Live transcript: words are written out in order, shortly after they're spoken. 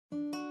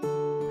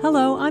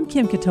Hello, I'm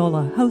Kim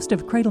Katola, host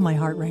of Cradle My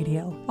Heart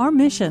Radio. Our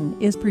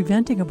mission is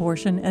preventing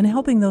abortion and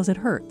helping those it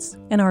hurts.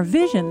 And our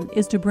vision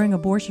is to bring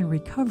abortion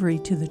recovery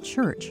to the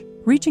church,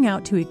 reaching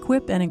out to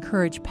equip and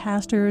encourage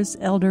pastors,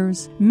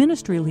 elders,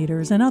 ministry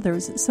leaders, and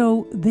others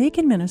so they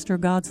can minister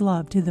God's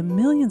love to the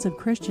millions of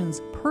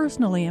Christians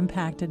personally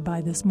impacted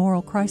by this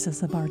moral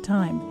crisis of our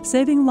time.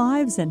 Saving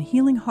lives and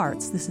healing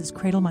hearts, this is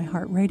Cradle My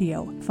Heart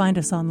Radio. Find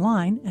us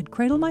online at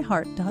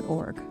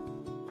cradlemyheart.org.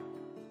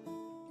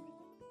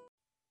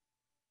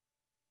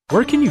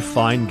 Where can you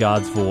find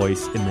God's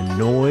voice in the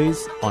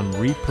noise on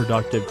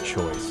reproductive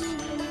choice?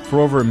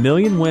 For over 1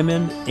 million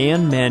women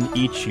and men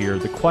each year,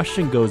 the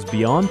question goes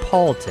beyond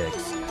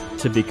politics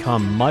to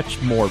become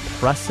much more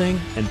pressing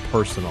and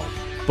personal,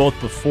 both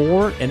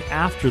before and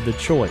after the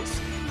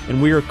choice.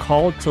 And we are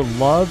called to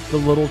love the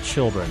little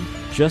children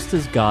just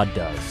as God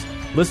does.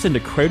 Listen to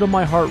Cradle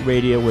My Heart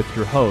Radio with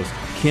your host,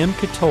 Kim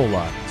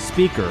Katola,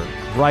 speaker,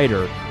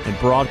 writer, and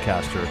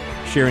broadcaster,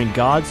 sharing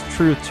God's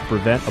truth to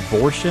prevent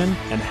abortion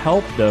and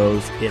help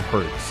those it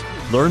hurts.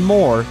 Learn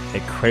more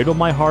at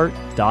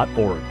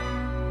cradlemyheart.org.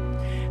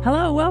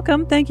 Hello,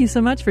 welcome. Thank you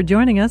so much for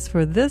joining us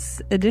for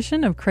this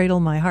edition of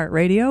Cradle My Heart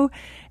Radio.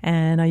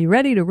 And are you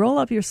ready to roll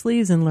up your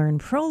sleeves and learn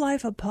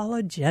pro-life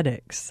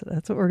apologetics?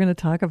 That's what we're going to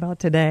talk about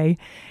today.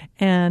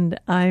 And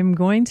I'm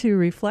going to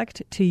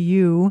reflect to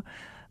you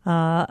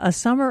a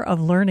summer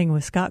of learning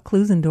with Scott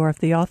Klusendorf,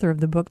 the author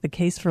of the book, The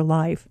Case for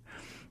Life.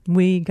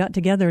 We got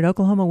together at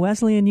Oklahoma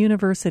Wesleyan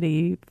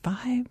University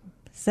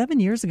 7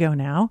 years ago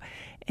now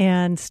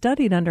and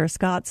studied under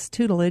Scott's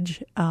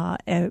tutelage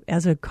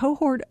as a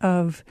cohort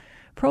of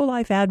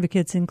pro-life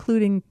advocates,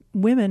 including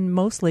women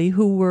mostly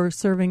who were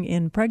serving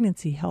in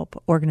pregnancy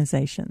help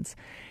organizations.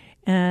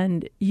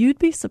 And you'd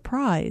be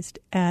surprised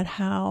at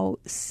how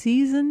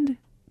seasoned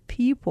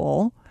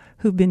people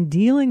who've been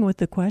dealing with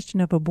the question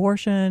of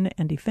abortion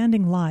and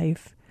defending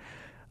life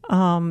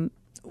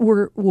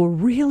were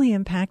really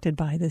impacted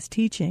by this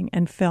teaching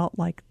and felt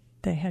like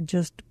they had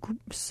just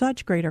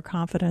such greater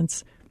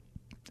confidence,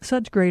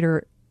 such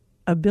greater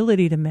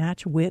ability to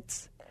match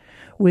wits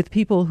with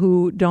people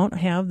who don't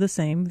have the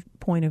same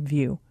point of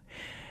view.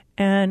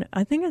 And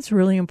I think it's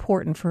really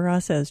important for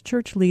us as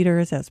church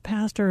leaders, as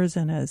pastors,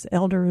 and as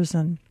elders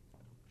and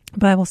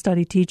Bible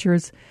study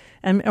teachers,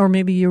 or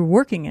maybe you're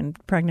working in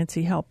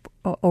pregnancy help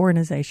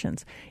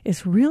organizations.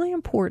 It's really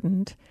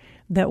important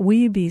that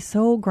we be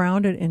so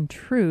grounded in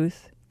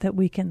truth that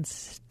we can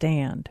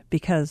stand,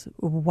 because,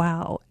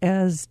 wow,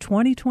 as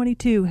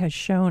 2022 has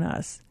shown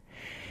us,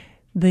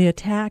 the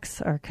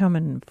attacks are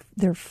coming,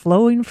 they're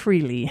flowing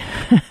freely.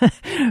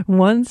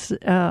 Once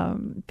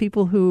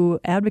people who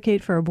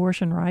advocate for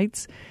abortion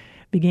rights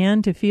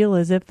began to feel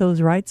as if those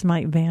rights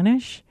might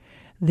vanish,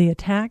 the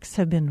attacks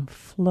have been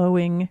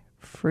flowing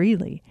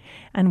freely.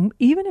 And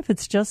even if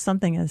it's just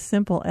something as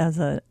simple as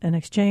an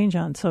exchange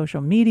on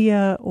social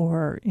media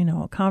or,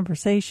 a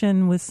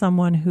conversation with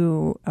someone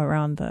who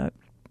around a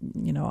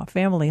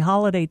family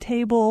holiday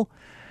table,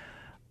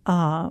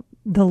 the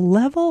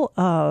level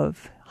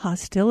of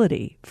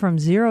hostility from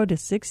 0 to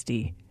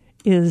 60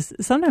 is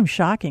sometimes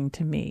shocking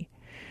to me.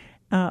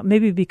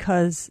 Maybe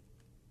because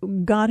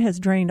God has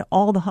drained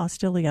all the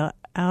hostility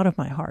out of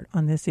my heart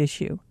on this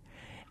issue.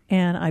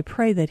 And I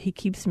pray that he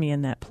keeps me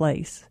in that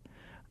place.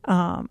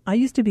 I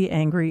used to be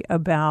angry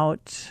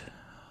about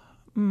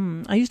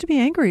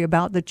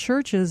the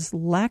church's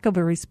lack of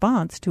a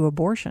response to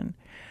abortion.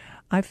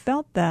 I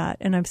felt that,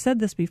 and I've said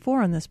this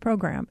before on this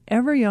program,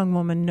 every young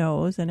woman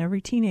knows, and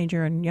every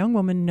teenager and young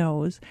woman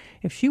knows,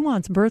 if she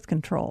wants birth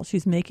control,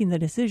 she's making the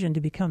decision to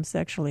become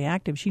sexually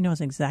active. She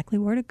knows exactly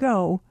where to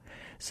go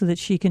so that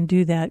she can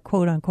do that,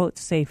 quote unquote,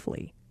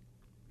 safely.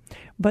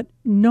 But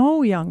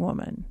no young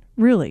woman,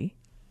 really,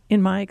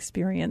 in my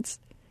experience,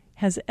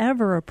 has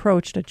ever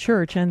approached a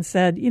church and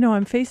said,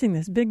 I'm facing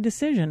this big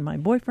decision. My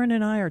boyfriend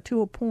and I are to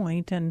a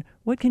point, and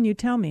what can you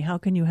tell me? How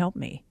can you help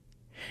me?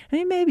 I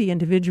mean, maybe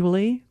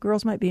individually,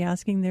 girls might be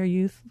asking their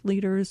youth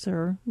leaders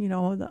or,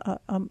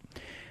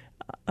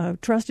 a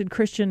trusted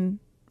Christian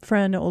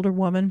friend, older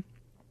woman,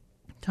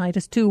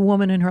 Titus 2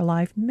 woman in her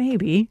life,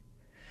 maybe,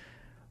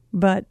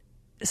 but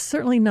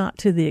certainly not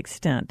to the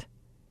extent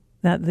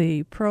that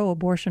the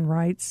pro-abortion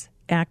rights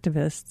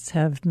activists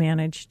have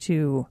managed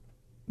to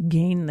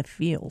gain the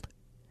field,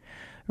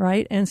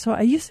 right? And so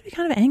I used to be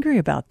kind of angry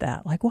about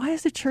that. Like, why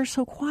is the church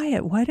so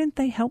quiet? Why didn't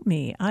they help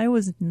me? I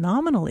was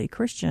nominally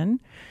Christian.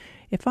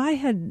 If I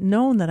had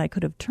known that I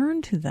could have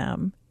turned to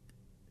them,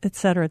 et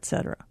cetera, et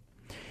cetera.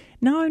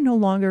 Now I no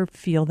longer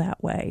feel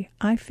that way.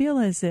 I feel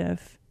as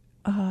if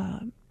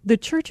the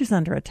church is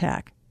under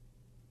attack.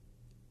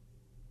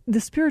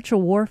 The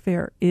spiritual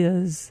warfare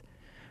is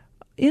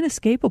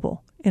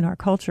inescapable in our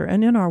culture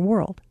and in our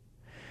world.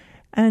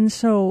 And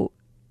so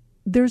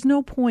there's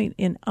no point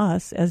in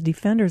us as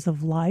defenders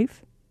of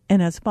life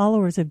and as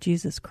followers of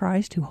Jesus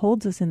Christ, who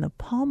holds us in the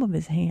palm of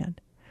his hand,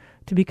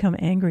 to become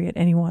angry at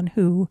anyone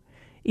who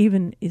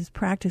even is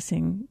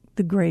practicing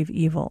the grave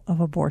evil of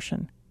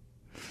abortion.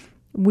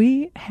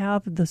 We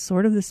have the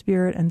sword of the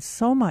Spirit and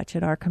so much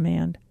at our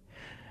command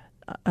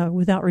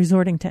without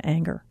resorting to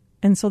anger.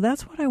 And so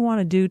that's what I want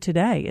to do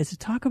today, is to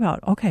talk about,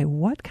 okay,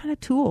 what kind of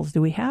tools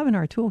do we have in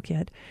our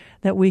toolkit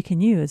that we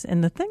can use?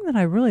 And the thing that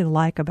I really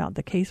like about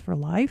the Case for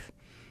Life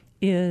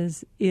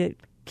is it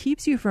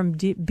keeps you from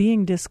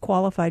being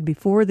disqualified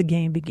before the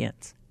game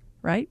begins,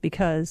 right?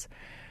 Because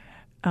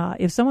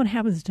if someone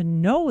happens to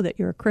know that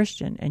you're a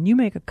Christian and you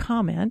make a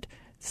comment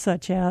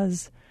such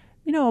as,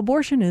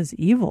 abortion is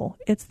evil,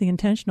 it's the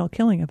intentional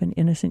killing of an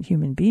innocent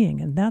human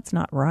being, and that's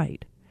not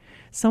right.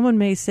 Someone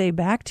may say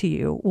back to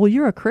you, well,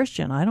 you're a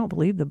Christian, I don't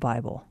believe the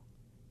Bible,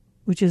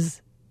 which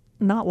is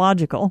not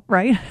logical,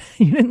 right?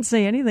 You didn't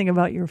say anything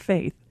about your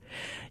faith.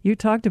 You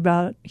talked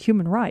about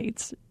human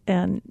rights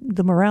and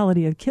the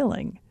morality of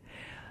killing.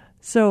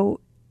 So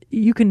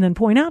you can then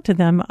point out to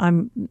them,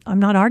 I'm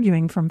not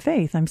arguing from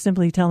faith. I'm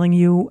simply telling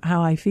you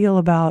how I feel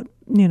about,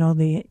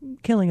 the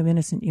killing of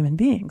innocent human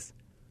beings.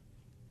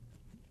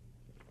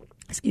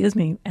 Excuse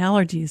me,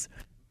 allergies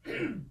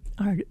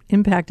are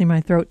impacting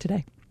my throat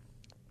today.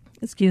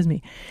 Excuse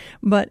me.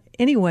 But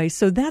anyway,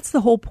 so that's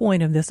the whole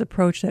point of this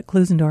approach that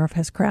Klusendorf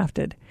has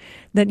crafted.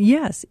 That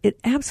yes, it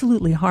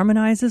absolutely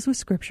harmonizes with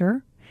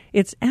Scripture.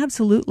 It's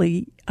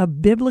absolutely a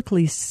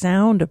biblically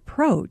sound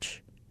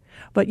approach,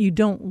 but you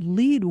don't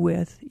lead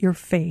with your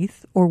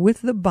faith or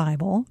with the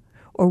Bible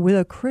or with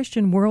a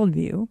Christian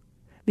worldview,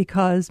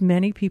 because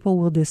many people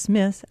will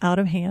dismiss out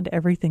of hand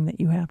everything that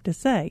you have to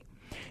say.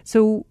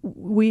 So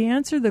we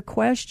answer the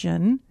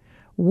question,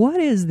 what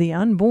is the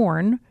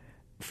unborn,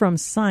 from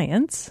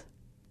science?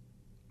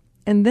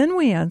 And then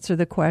we answer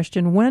the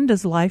question, when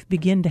does life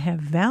begin to have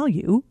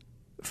value,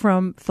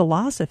 from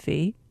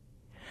philosophy?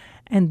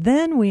 And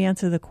then we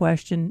answer the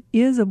question,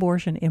 is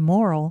abortion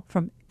immoral,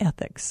 from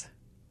ethics?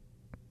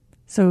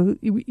 So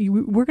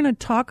we're going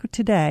to talk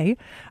today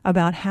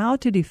about how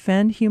to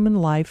defend human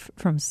life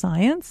from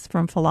science,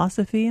 from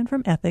philosophy, and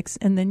from ethics,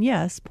 and then,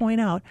 yes,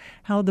 point out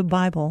how the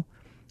Bible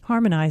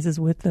harmonizes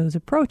with those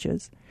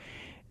approaches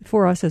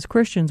for us as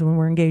Christians when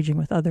we're engaging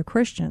with other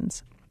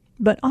Christians.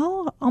 But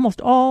almost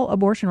all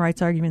abortion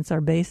rights arguments are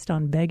based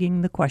on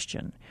begging the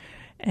question.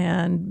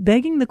 And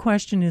begging the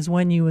question is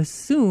when you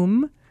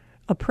assume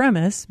a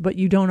premise, but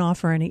you don't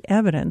offer any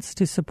evidence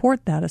to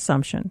support that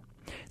assumption.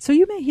 So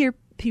you may hear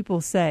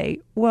people say,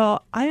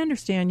 well, I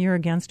understand you're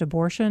against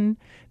abortion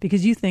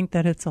because you think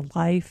that it's a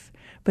life,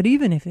 but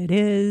even if it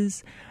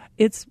is,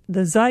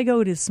 the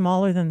zygote is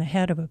smaller than the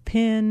head of a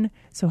pin,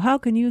 so how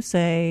can you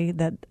say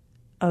that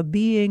a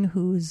being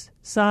whose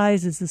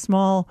size is as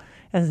small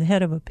as the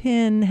head of a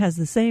pin has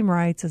the same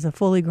rights as a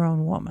fully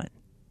grown woman,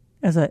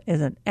 as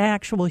an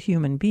actual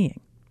human being?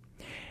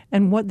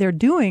 And what they're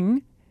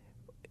doing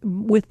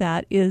with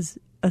that is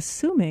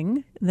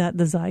assuming that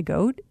the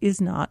zygote is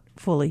not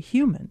fully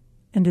human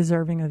and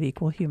deserving of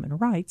equal human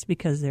rights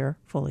because they're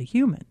fully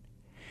human.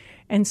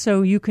 And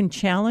so you can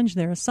challenge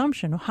their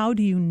assumption. How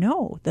do you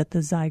know that the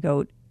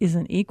zygote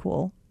isn't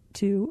equal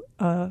to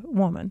a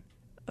woman,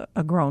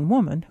 a grown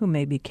woman who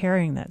may be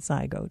carrying that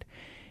zygote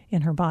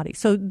in her body?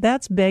 So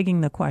that's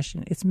begging the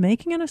question. It's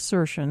making an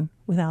assertion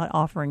without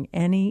offering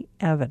any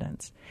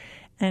evidence.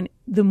 And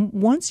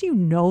once you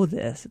know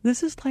this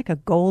is like a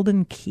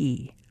golden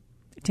key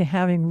to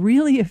having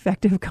really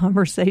effective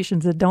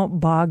conversations that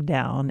don't bog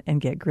down and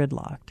get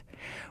gridlocked.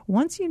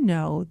 Once you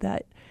know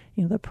that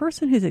the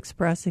person who's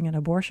expressing an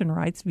abortion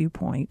rights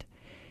viewpoint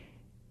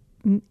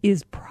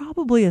is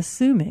probably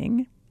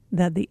assuming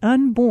that the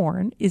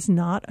unborn is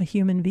not a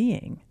human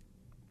being.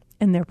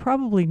 And they're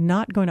probably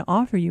not going to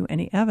offer you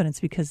any evidence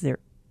because there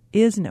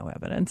is no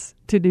evidence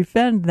to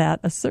defend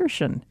that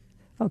assertion.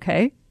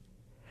 Okay?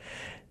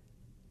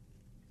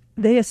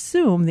 They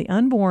assume the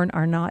unborn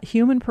are not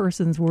human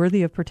persons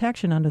worthy of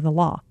protection under the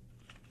law.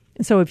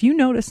 And so if you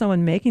notice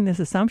someone making this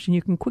assumption,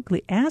 you can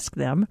quickly ask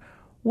them,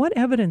 what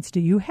evidence do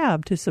you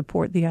have to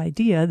support the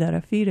idea that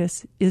a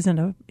fetus isn't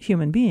a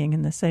human being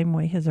in the same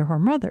way his or her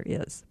mother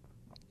is?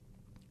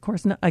 Of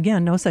course,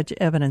 no such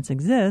evidence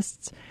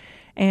exists,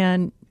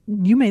 and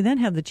you may then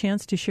have the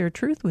chance to share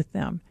truth with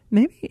them.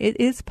 Maybe it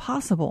is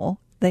possible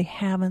they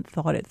haven't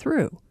thought it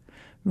through,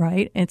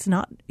 right? It's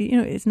not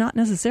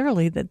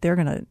necessarily that they're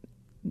going to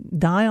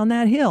die on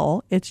that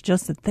hill. It's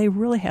just that they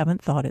really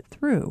haven't thought it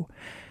through.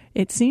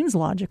 It seems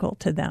logical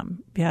to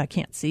them. Yeah, I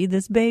can't see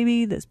this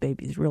baby. This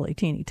baby's really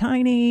teeny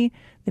tiny.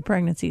 The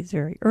pregnancy is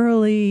very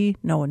early.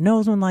 No one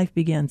knows when life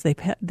begins.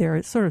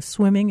 They're sort of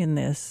swimming in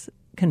this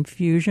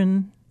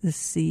confusion, this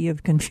sea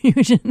of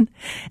confusion,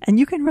 and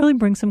you can really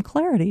bring some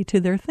clarity to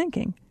their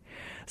thinking.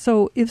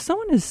 So if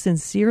someone is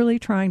sincerely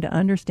trying to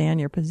understand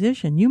your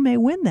position, you may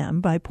win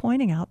them by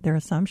pointing out their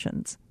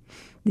assumptions.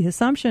 The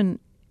assumption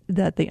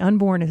that the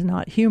unborn is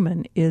not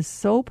human is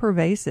so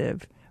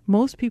pervasive,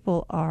 most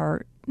people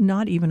are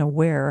not even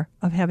aware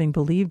of having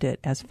believed it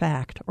as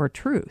fact or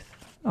truth,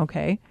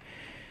 okay?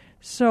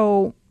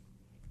 So,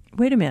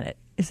 wait a minute.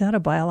 Is that a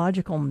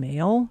biological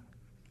male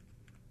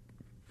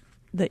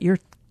that you're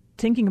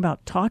thinking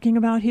about talking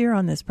about here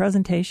on this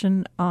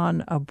presentation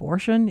on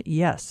abortion?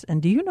 Yes.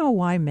 And do you know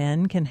why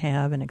men can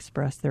have and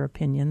express their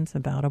opinions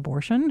about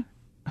abortion?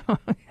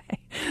 Okay.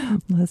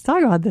 Let's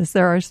talk about this.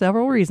 There are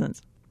several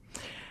reasons.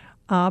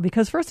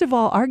 Because first of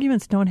all,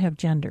 arguments don't have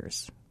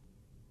genders.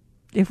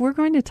 If we're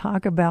going to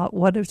talk about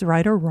what is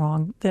right or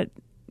wrong, that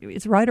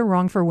it's right or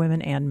wrong for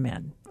women and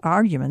men,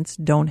 arguments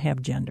don't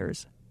have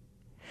genders.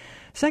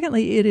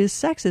 Secondly, it is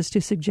sexist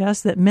to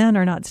suggest that men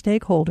are not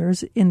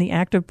stakeholders in the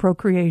act of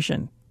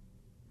procreation.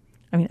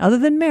 I mean, other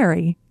than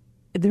Mary,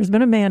 there's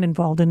been a man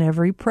involved in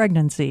every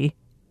pregnancy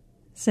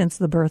since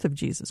the birth of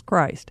Jesus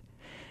Christ.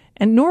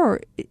 And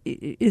nor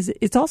is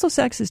it's also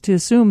sexist to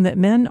assume that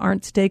men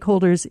aren't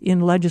stakeholders in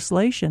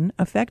legislation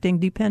affecting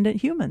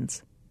dependent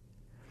humans.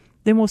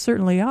 They most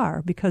certainly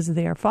are, because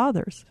they are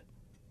fathers.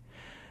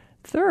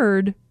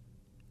 Third,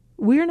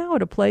 we are now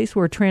at a place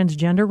where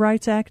transgender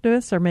rights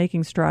activists are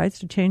making strides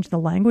to change the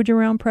language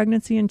around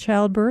pregnancy and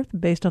childbirth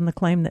based on the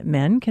claim that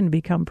men can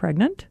become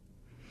pregnant.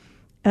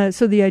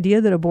 So the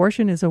idea that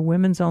abortion is a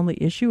women's only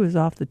issue is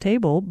off the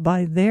table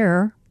by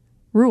their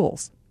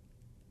rules.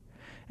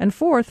 And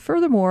fourth,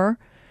 furthermore,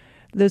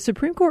 the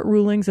Supreme Court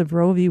rulings of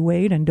Roe v.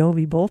 Wade and Doe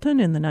v. Bolton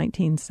in the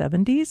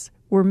 1970s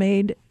were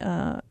made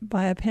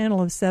by a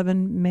panel of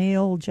 7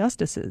 male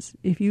justices.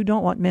 If you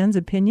don't want men's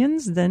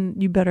opinions, then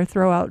you better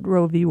throw out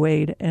Roe v.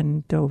 Wade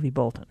and Doe v.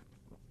 Bolton.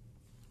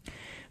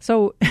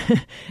 So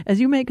as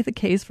you make the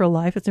case for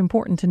life, it's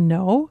important to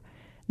know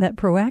that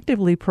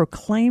proactively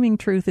proclaiming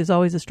truth is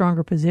always a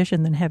stronger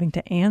position than having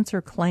to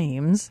answer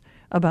claims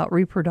about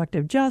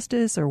reproductive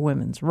justice or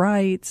women's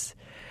rights,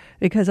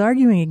 because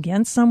arguing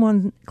against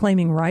someone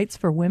claiming rights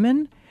for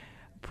women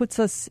puts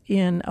us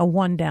in a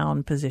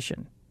one-down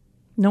position.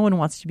 No one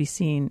wants to be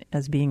seen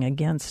as being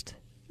against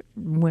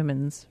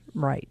women's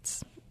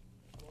rights.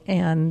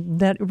 And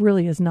that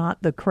really is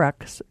not the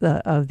crux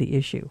of the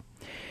issue.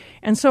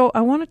 And so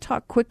I want to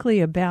talk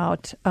quickly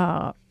about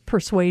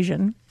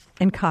persuasion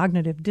and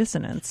cognitive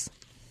dissonance,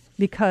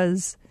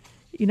 because,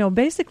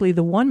 basically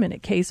the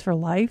 1-minute case for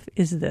life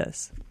is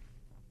this.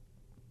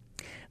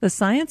 The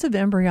science of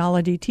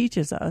embryology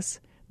teaches us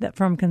that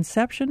from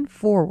conception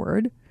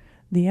forward,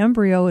 the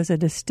embryo is a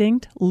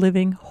distinct,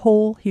 living,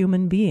 whole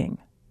human being.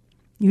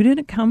 You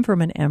didn't come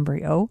from an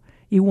embryo.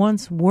 You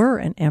once were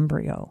an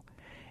embryo.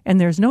 And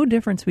there's no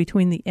difference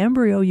between the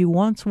embryo you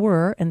once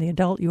were and the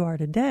adult you are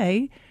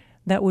today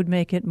that would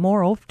make it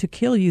moral to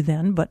kill you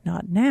then, but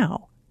not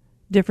now.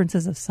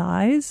 Differences of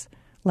size,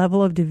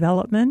 level of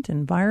development,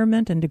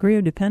 environment, and degree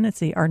of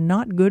dependency are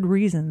not good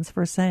reasons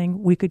for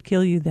saying we could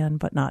kill you then,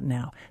 but not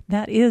now.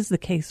 That is the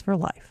case for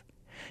life.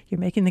 You're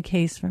making the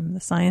case from the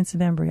science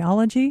of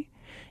embryology.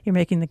 You're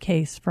making the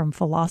case from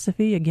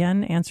philosophy,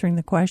 again, answering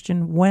the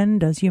question, when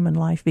does human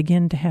life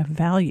begin to have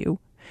value?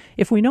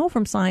 If we know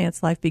from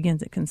science life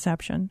begins at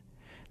conception,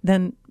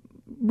 then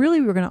really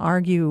we're going to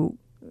argue,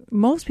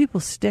 most people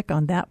stick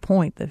on that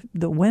point,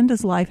 the when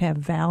does life have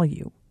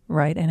value,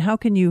 right? And how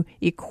can you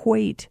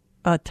equate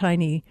a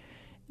tiny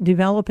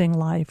developing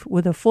life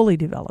with a fully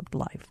developed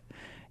life?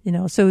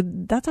 So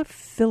that's a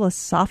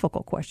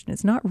philosophical question.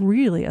 It's not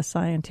really a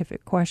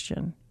scientific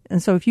question.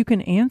 And so if you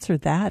can answer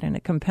that in a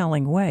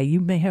compelling way, you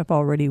may have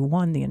already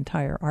won the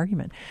entire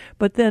argument.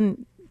 But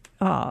then,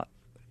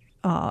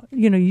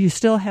 you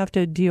still have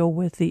to deal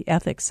with the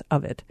ethics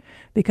of it,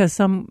 because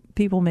some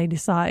people may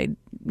decide,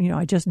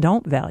 I just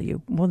don't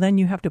value. Well, then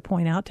you have to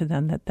point out to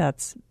them that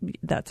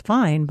that's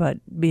fine, but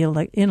be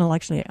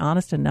intellectually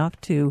honest enough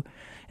to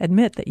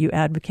admit that you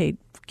advocate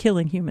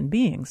killing human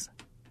beings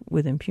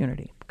with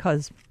impunity,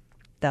 because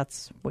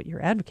that's what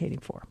you're advocating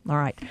for. All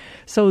right.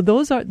 So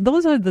those are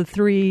the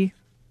 3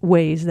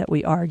 ways that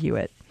we argue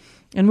it.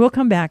 And we'll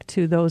come back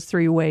to those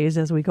 3 ways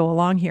as we go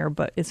along here,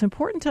 but it's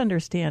important to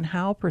understand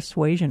how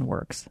persuasion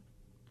works.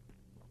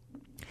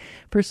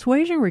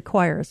 Persuasion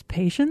requires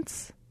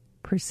patience,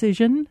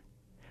 precision,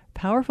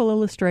 powerful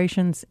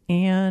illustrations,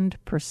 and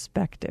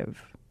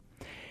perspective.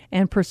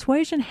 And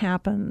persuasion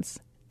happens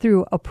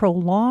through a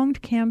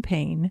prolonged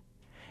campaign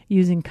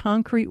using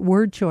concrete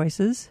word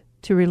choices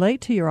to relate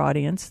to your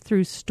audience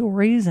through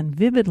stories and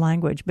vivid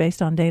language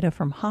based on data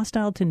from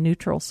hostile to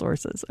neutral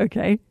sources,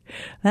 okay?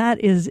 That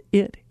is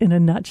it in a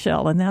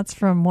nutshell, and that's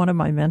from one of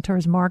my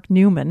mentors, Mark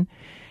Newman,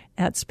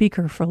 at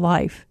Speaker for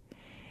Life.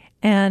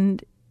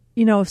 And,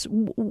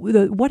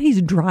 what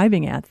he's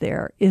driving at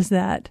there is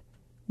that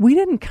we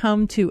didn't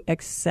come to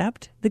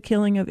accept the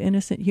killing of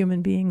innocent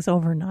human beings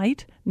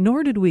overnight,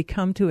 nor did we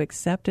come to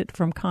accept it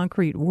from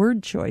concrete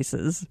word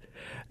choices,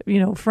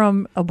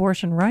 from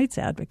abortion rights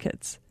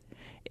advocates.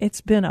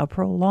 It's been a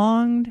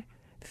prolonged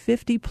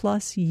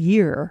 50-plus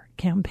year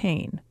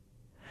campaign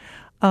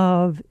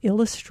of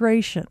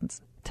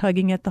illustrations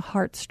tugging at the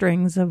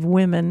heartstrings of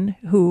women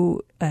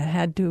who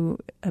had to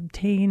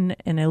obtain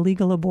an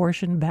illegal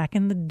abortion back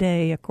in the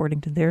day,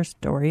 according to their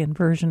story and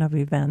version of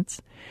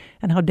events,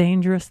 and how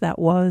dangerous that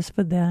was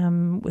for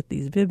them with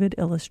these vivid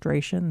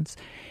illustrations.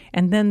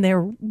 And then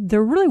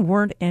there really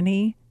weren't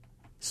any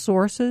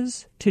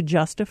sources to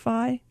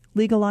justify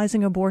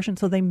legalizing abortion,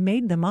 so they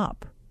made them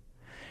up.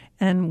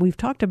 And we've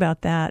talked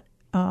about that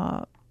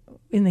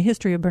in the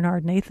history of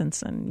Bernard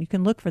Nathanson. You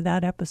can look for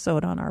that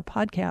episode on our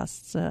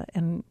podcasts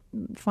and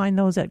find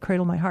those at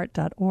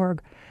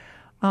cradlemyheart.org.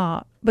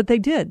 But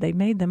they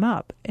made them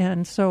up.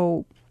 And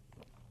so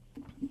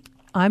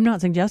I'm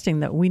not suggesting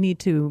that we need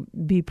to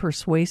be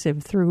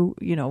persuasive through,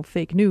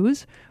 fake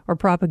news or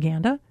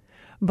propaganda.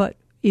 But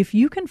if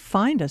you can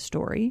find a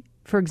story,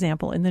 for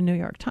example, in the New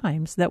York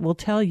Times, that will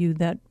tell you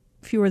that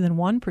fewer than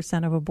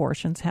 1% of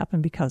abortions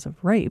happen because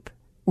of rape,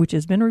 which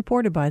has been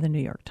reported by the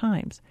New York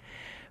Times,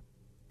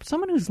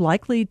 someone who's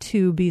likely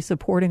to be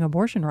supporting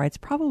abortion rights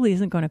probably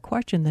isn't going to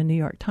question the New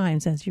York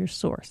Times as your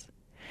source.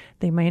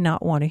 They may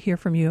not want to hear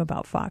from you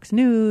about Fox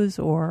News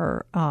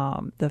or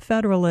the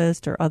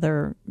Federalist or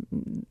other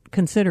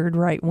considered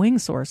right-wing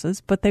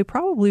sources, but they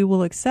probably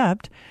will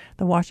accept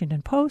the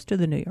Washington Post or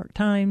the New York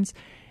Times.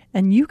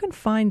 And you can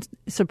find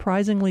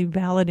surprisingly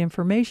valid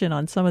information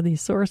on some of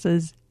these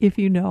sources if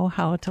you know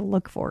how to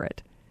look for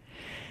it.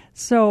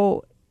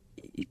 So,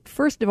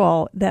 first of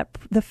all, that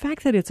the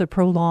fact that it's a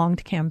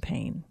prolonged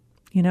campaign,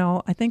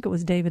 I think it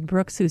was David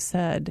Brooks who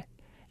said,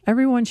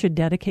 everyone should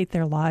dedicate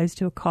their lives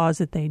to a cause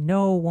that they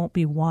know won't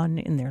be won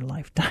in their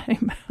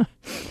lifetime.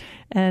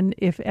 And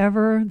if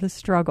ever the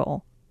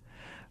struggle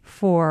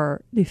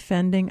for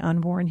defending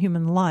unborn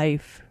human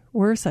life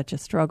were such a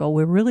struggle,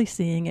 we're really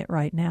seeing it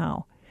right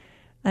now.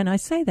 And I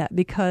say that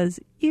because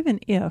even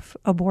if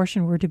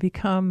abortion were to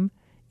become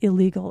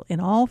illegal in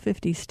all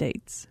 50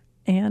 states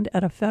and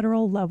at a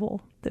federal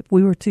level, that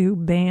we were to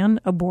ban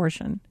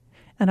abortion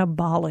and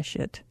abolish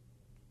it,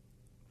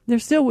 there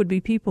still would be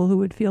people who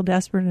would feel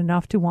desperate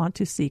enough to want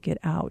to seek it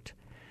out.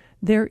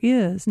 There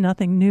is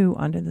nothing new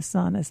under the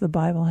sun, as the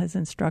Bible has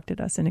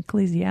instructed us in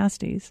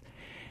Ecclesiastes.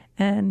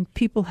 And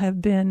people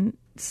have been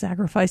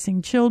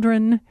sacrificing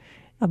children,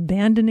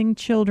 abandoning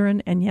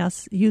children, and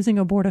yes, using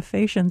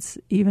abortifacients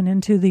even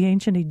into the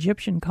ancient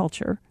Egyptian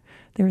culture.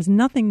 There is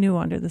nothing new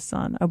under the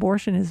sun.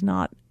 Abortion is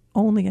not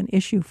only an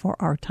issue for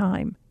our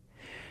time.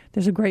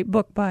 There's a great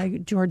book by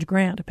George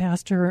Grant, a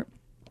pastor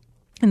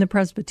in the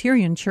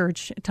Presbyterian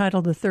Church,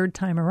 titled The Third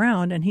Time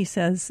Around, and he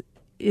says,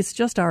 it's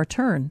just our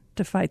turn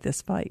to fight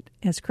this fight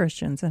as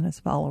Christians and as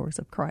followers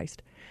of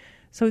Christ.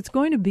 So it's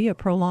going to be a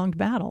prolonged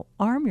battle.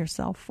 Arm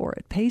yourself for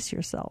it. Pace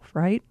yourself,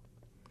 right?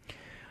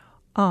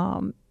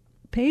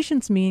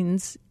 Patience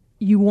means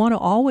you want to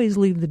always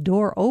leave the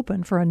door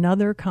open for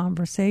another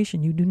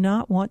conversation. You do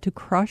not want to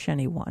crush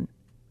anyone,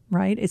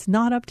 right? It's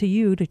not up to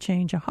you to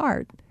change a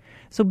heart.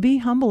 So be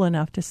humble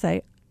enough to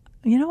say,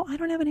 I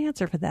don't have an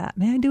answer for that.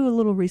 May I do a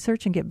little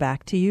research and get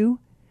back to you?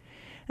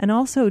 And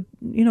also,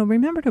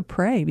 remember to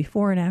pray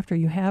before and after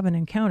you have an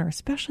encounter,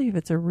 especially if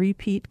it's a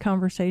repeat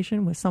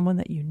conversation with someone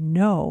that you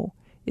know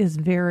is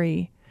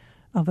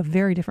of a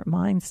very different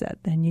mindset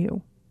than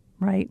you,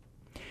 right?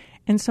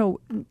 And so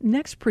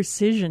next,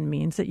 precision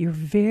means that you're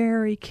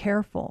very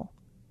careful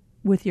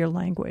with your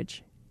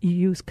language. You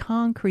use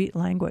concrete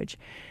language.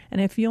 And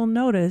if you'll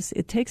notice,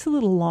 it takes a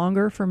little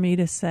longer for me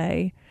to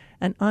say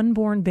an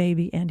unborn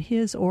baby and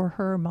his or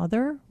her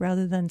mother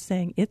rather than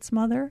saying its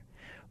mother.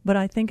 But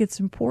I think it's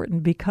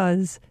important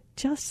because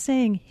just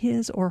saying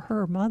his or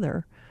her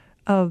mother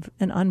of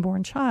an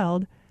unborn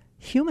child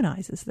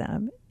humanizes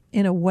them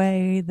in a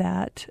way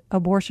that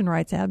abortion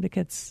rights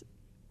advocates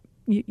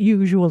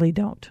usually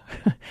don't.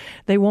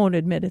 They won't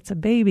admit it's a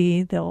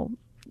baby. They'll,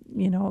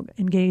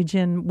 engage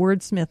in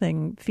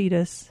wordsmithing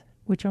fetus,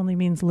 which only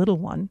means little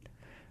one.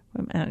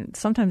 And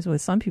sometimes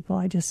with some people,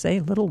 I just say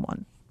little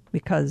one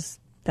because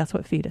that's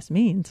what fetus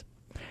means.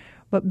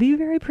 But be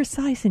very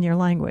precise in your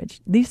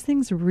language. These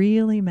things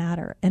really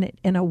matter.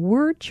 And a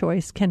word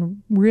choice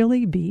can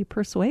really be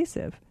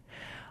persuasive.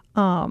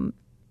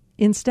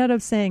 Instead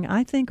of saying,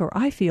 I think or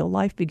I feel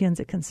life begins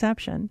at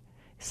conception,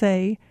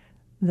 say,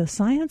 the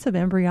science of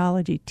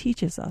embryology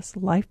teaches us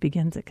life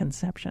begins at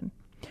conception.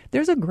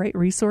 There's a great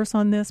resource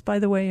on this, by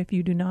the way, if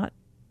you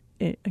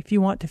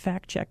want to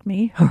fact check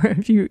me, or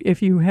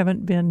if you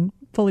haven't been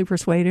fully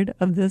persuaded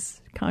of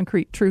this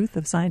concrete truth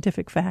of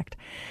scientific fact.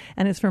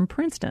 And it's from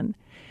Princeton,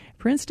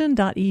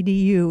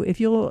 princeton.edu.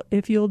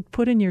 If you'll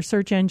put in your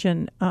search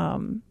engine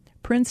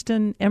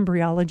Princeton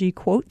embryology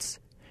quotes,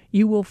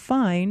 you will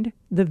find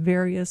the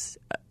various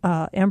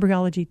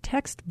embryology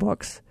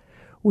textbooks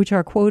which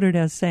are quoted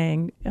as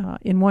saying,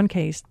 in one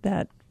case,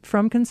 that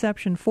from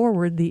conception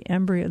forward, the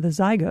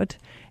zygote,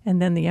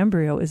 and then the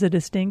embryo is a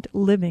distinct,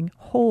 living,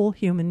 whole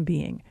human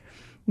being.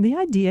 The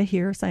idea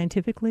here,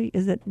 scientifically,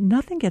 is that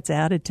nothing gets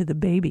added to the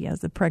baby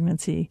as the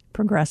pregnancy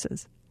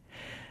progresses.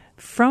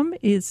 From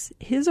his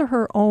or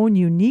her own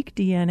unique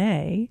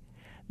DNA,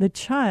 the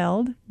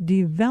child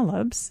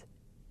develops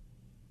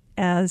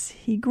as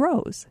he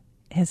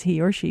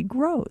or she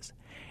grows.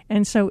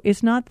 And so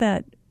it's not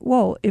that,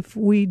 if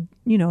we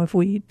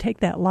take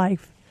that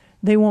life,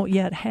 they won't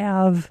yet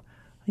have,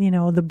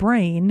 the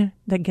brain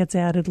that gets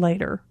added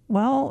later.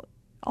 Well,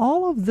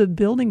 all of the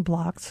building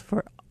blocks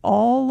for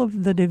all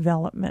of the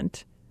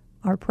development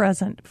are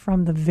present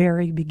from the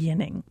very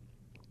beginning.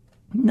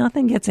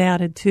 Nothing gets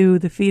added to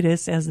the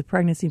fetus as the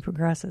pregnancy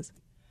progresses.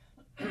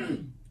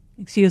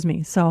 Excuse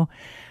me. So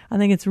I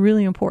think it's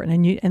really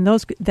important.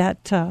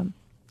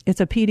 It's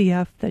a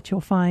PDF that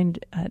you'll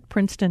find at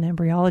Princeton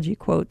Embryology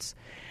Quotes.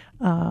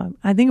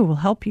 I think it will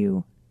help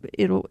you.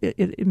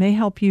 It may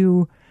help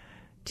you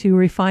to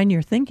refine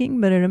your thinking,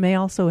 but it may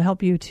also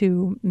help you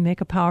to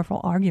make a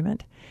powerful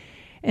argument.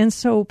 And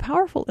so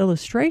powerful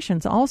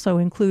illustrations also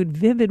include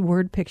vivid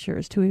word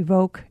pictures to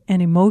evoke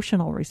an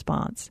emotional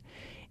response.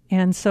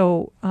 And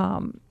so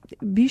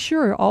be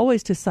sure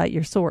always to cite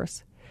your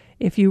source.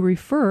 If you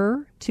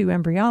refer to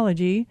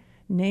embryology,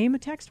 name a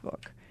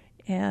textbook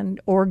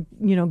or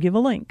give a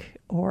link,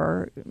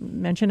 or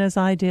mention, as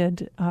I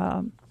did,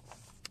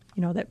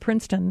 that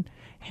Princeton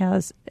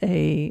has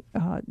a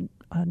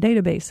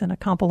database and a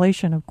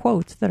compilation of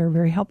quotes that are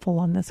very helpful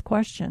on this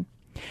question.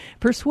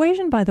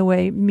 Persuasion, by the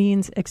way,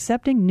 means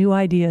accepting new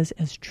ideas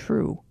as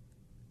true.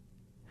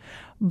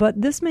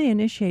 But this may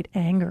initiate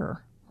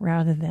anger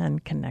rather than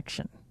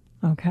connection,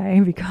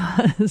 okay?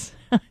 Because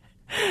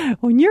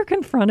when you're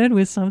confronted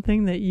with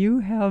something that you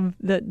have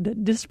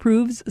that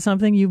disproves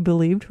something you've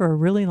believed for a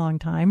really long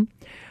time,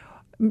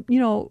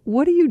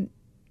 what do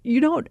you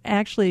don't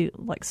actually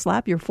like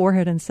slap your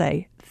forehead and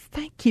say,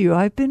 "Thank you,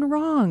 I've been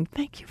wrong.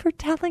 Thank you for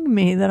telling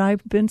me that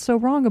I've been so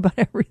wrong about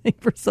everything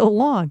for so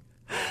long."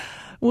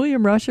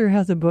 William Rusher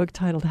has a book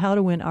titled How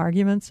to Win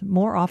Arguments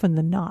More Often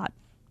Than Not.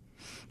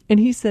 And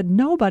he said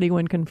nobody,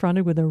 when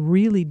confronted with a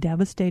really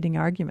devastating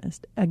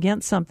argument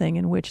against something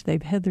in which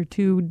they've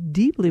hitherto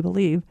deeply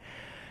believed,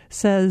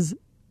 says,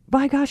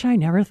 "By gosh, I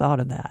never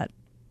thought of that."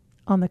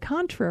 On the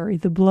contrary,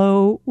 the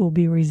blow will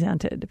be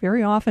resented.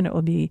 Very often it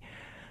will be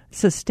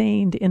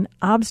sustained in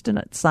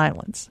obstinate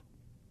silence,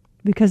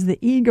 because the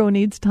ego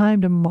needs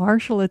time to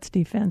marshal its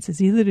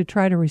defenses, either to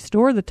try to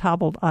restore the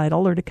toppled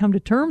idol or to come to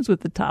terms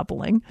with the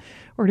toppling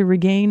or to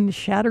regain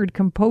shattered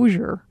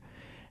composure.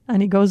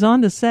 And he goes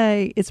on to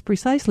say, it's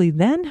precisely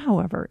then,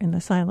 however, in the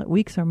silent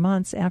weeks or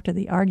months after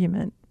the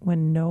argument,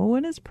 when no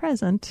one is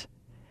present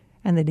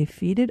and the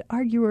defeated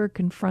arguer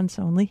confronts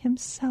only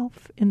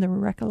himself in the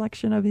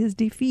recollection of his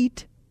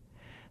defeat,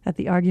 that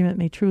the argument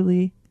may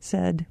truly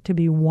said to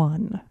be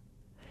won.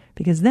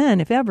 Because then,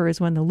 if ever,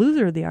 is when the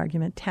loser of the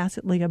argument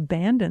tacitly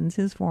abandons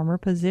his former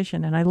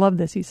position. And I love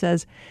this. He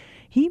says,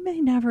 he may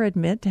never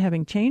admit to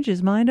having changed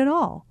his mind at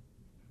all,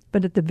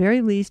 but at the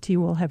very least he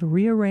will have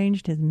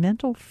rearranged his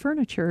mental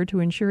furniture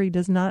to ensure he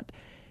does not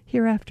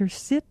hereafter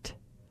sit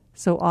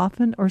so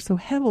often or so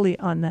heavily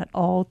on that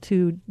all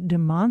too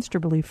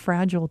demonstrably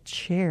fragile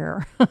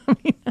chair.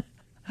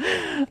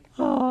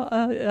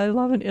 I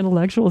love an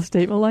intellectual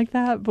statement like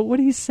that. But what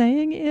he's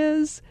saying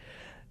is,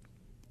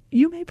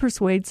 you may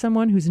persuade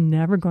someone who's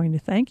never going to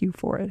thank you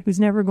for it, who's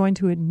never going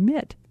to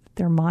admit that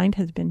their mind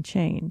has been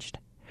changed,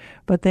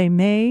 but they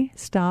may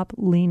stop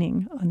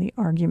leaning on the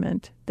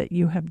argument that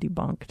you have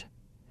debunked.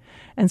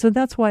 And so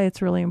that's why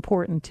it's really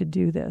important to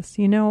do this.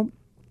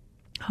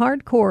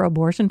 Hardcore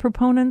abortion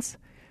proponents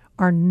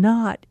are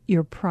not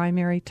your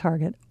primary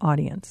target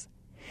audience.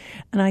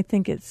 And I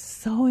think it's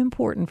so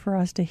important for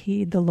us to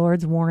heed the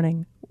Lord's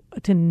warning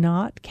to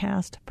not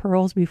cast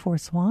pearls before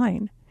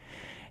swine.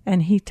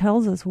 And he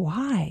tells us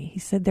why. He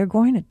said they're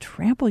going to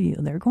trample you.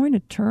 They're going to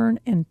turn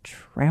and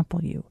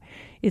trample you.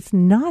 It's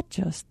not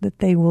just that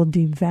they will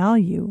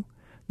devalue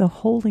the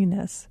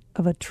holiness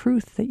of a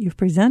truth that you've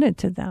presented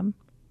to them,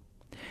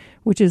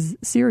 which is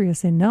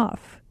serious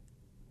enough,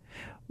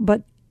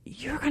 but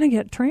you're going to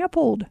get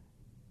trampled.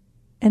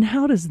 And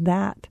how does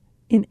that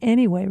in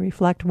any way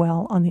reflect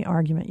well on the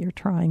argument you're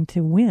trying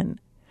to win?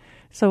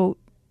 So,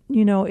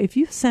 if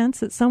you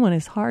sense that someone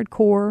is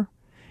hardcore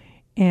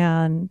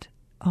and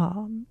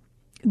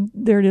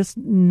they're just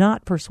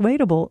not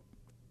persuadable,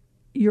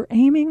 you're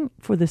aiming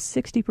for the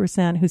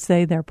 60% who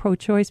say they're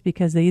pro-choice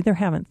because they either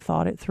haven't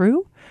thought it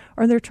through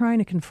or they're trying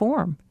to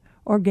conform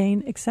or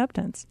gain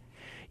acceptance.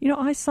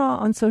 I saw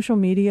on social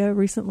media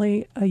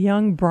recently a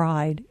young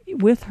bride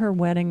with her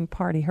wedding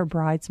party, her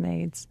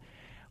bridesmaids,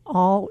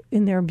 all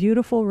in their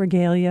beautiful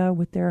regalia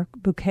with their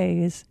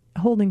bouquets,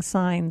 holding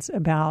signs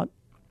about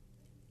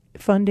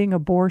funding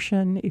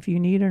abortion, if you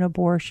need an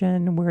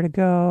abortion, where to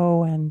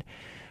go, and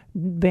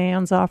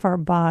bans off our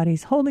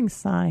bodies, holding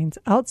signs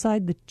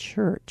outside the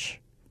church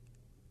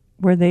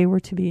where they were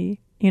to be,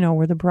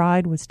 where the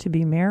bride was to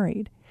be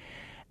married.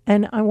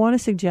 And I want to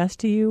suggest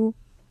to you,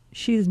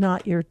 she's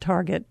not your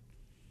target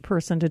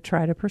person to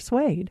try to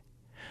persuade.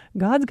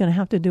 God's going to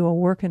have to do a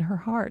work in her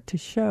heart to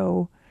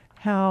show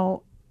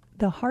how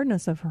the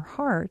hardness of her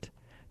heart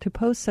to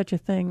post such a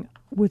thing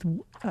with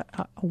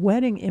a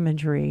wedding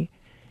imagery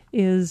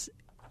is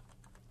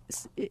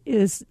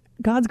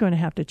God's going to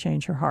have to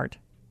change her heart.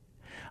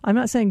 I'm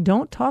not saying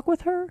don't talk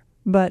with her,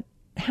 but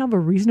have a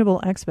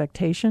reasonable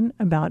expectation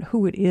about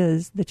who it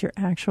is that you're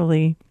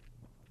actually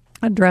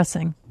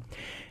addressing.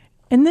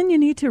 And then you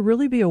need to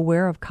really be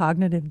aware of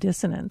cognitive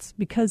dissonance,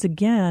 because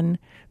again,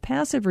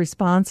 passive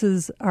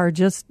responses are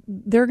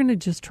they're going to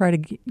just try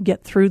to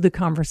get through the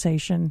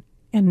conversation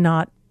and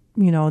not,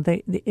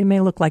 it may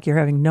look like you're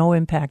having no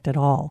impact at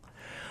all.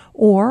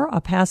 Or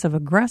a passive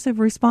aggressive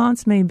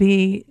response may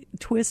be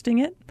twisting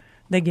it.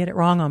 They get it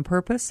wrong on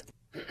purpose.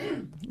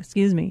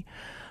 Excuse me.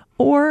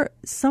 Or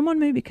someone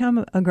may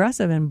become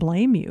aggressive and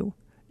blame you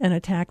and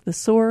attack the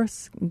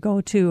source, go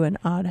to an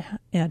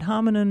ad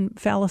hominem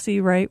fallacy,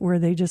 right, where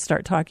they just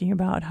start talking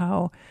about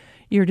how,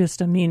 you're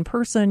just a mean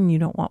person. You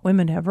don't want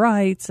women to have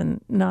rights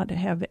and not to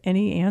have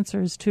any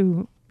answers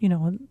to,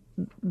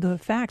 the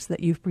facts that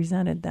you've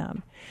presented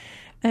them.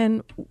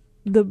 And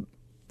the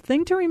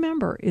thing to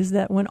remember is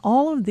that when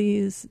all of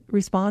these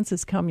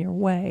responses come your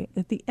way,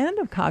 at the end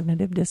of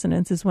cognitive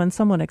dissonance is when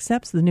someone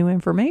accepts the new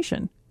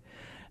information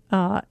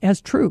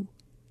as true.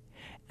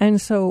 And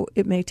so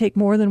it may take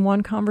more than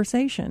one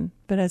conversation.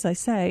 But as I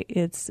say,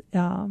 it's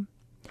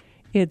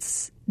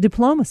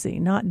diplomacy,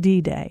 not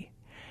D-Day.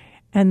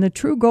 And the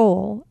true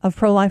goal of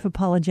pro-life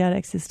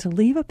apologetics is to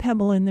leave a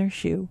pebble in their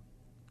shoe.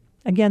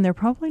 Again, they're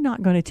probably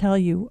not going to tell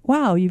you,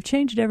 wow, you've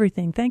changed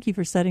everything. Thank you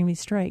for setting me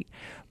straight.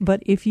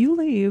 But if you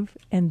leave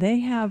and they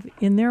have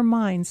in their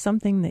mind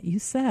something that you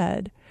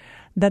said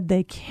that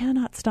they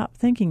cannot stop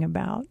thinking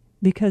about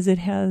because it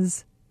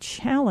has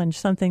challenged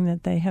something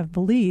that they have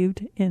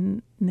believed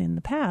in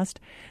the past,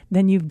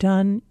 then you've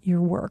done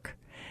your work.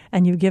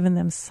 And you've given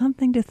them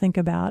something to think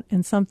about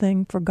and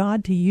something for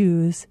God to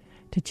use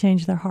to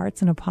change their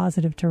hearts in a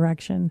positive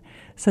direction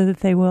so that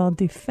they will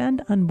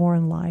defend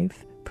unborn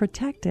life,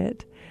 protect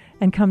it,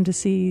 and come to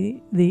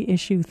see the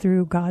issue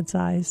through God's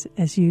eyes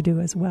as you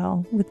do as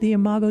well with the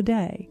Imago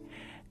Dei,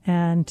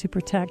 and to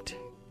protect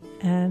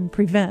and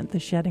prevent the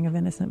shedding of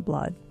innocent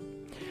blood.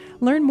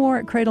 Learn more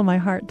at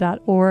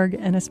cradlemyheart.org,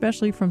 and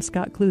especially from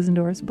Scott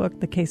Klusendorf's book,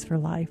 The Case for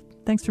Life.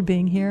 Thanks for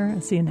being here. I'll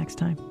see you next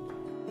time.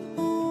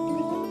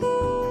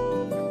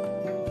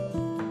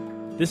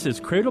 This is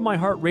Cradle My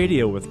Heart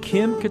Radio with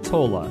Kim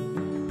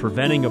Katola,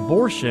 preventing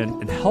abortion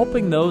and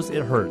helping those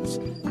it hurts.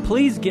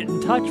 Please get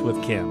in touch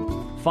with Kim.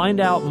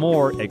 Find out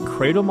more at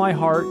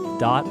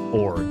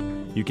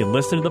cradlemyheart.org. You can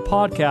listen to the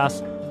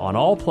podcast on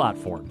all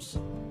platforms.